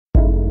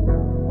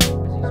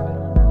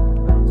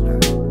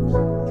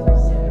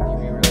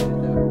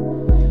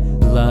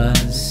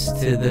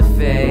to the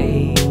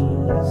face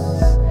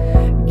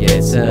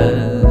gets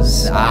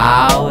us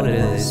out of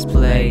this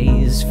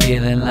place,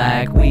 feeling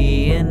like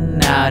we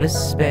in outer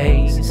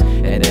space,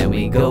 and then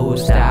we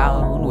ghost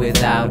out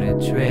without a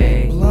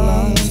trace.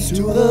 Blunts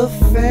to the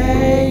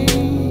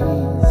face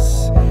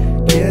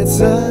gets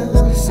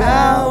us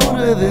out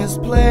of this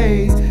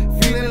place,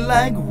 feeling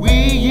like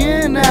we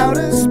in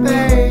outer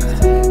space,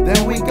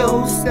 then we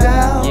ghost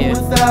out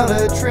without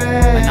a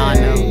trace.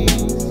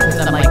 Cause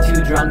I'm like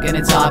too drunk and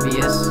it's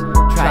obvious.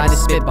 Try to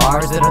spit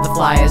bars that are the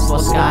flyest while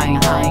skying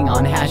high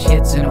on hash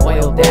hits and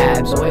oil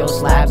dabs, oil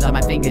slabs on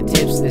my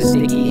fingertips, the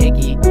sticky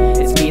hickey.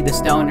 It's me, the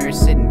stoner,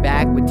 sitting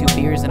back with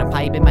 2 beers and a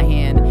pipe in my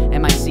hand,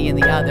 MIC in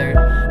the other.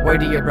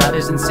 Word to your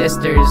brothers and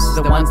sisters,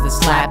 the ones that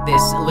slap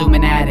this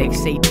illuminatic,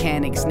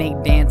 satanic,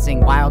 snake dancing,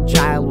 wild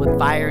child with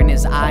fire in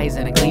his eyes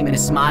and a gleam in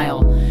his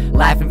smile,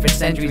 laughing for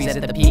centuries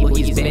at the people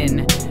he's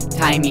been.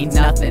 Time means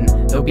nothing,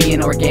 though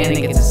being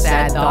organic, it's a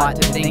sad thought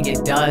to think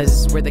it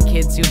does. We're the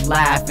kids who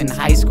laugh in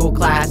high school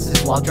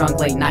classes while drunk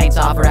late nights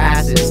off our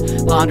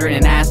asses, pondering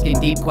and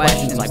asking deep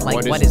questions like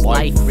what is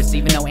life?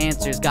 Receiving no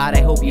answers, God,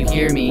 I hope you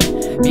hear me.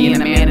 Being a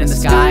man in the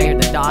sky or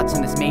the dots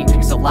in this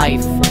matrix of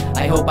life.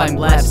 I hope I'm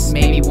blessed,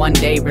 maybe one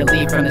day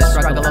relieved from the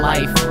struggle of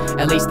life.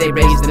 At least they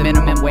raised the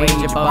minimum wage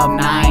above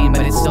 9,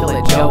 but it's still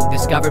a joke.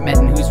 This government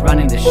and who's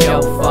running the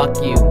show, fuck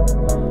you.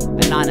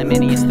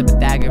 Anonominious, the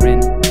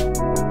Pythagorean.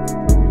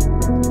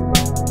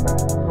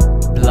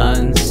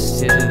 Blunts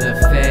to the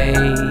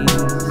face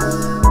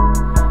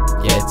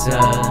gets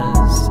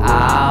us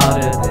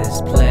out of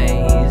this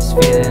place,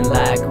 feeling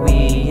like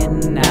we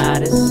in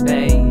outer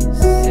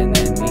space, and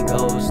then we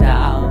ghost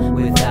out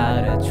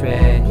without a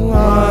trace.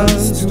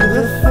 Blunts to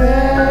the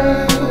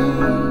face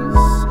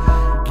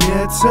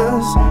gets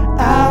us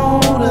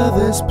out of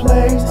this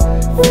place,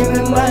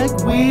 feeling like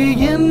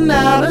we in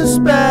outer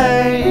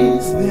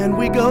space, then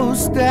we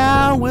ghost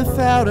down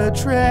without a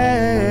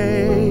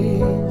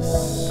trace.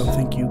 Don't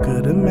think you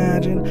could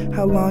imagine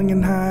how long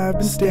and high I've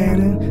been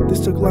standing. This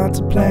took lots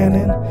of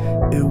planning.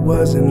 It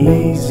wasn't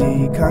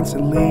easy,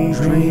 constantly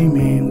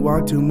dreaming.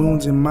 Walk 2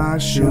 moons in my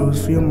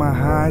shoes, feel my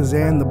highs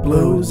and the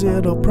blues.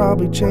 It'll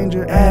probably change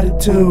your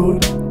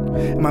attitude.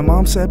 And my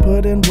mom said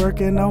put in work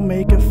and I'll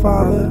make it,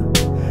 father.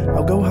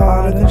 I'll go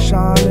harder than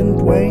Sean and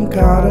Dwayne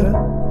Carter.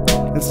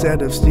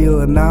 Instead of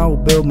stealing, I'll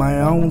build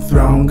my own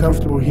throne.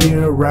 Comfortable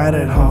here, right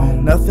at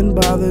home. Nothing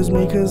bothers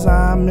me cause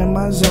I'm in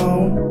my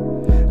zone.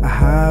 I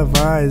have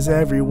eyes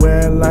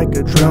everywhere like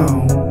a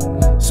drone,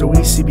 so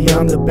we see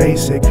beyond the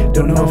basic.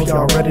 Don't know if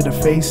y'all ready to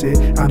face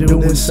it. I'm doing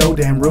this so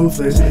damn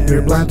ruthless.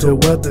 You're blind to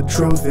what the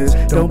truth is.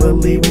 Don't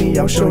believe me,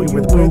 I'll show you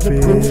where the proof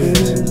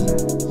is.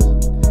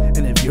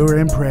 And if you're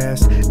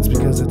impressed, it's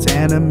because it's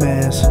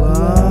Animus.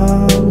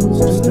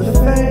 Blunts to the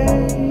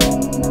face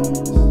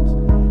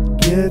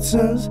gets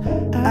us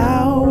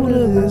out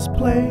of this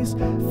place,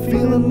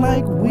 feeling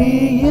like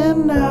we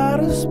in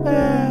outer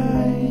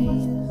space.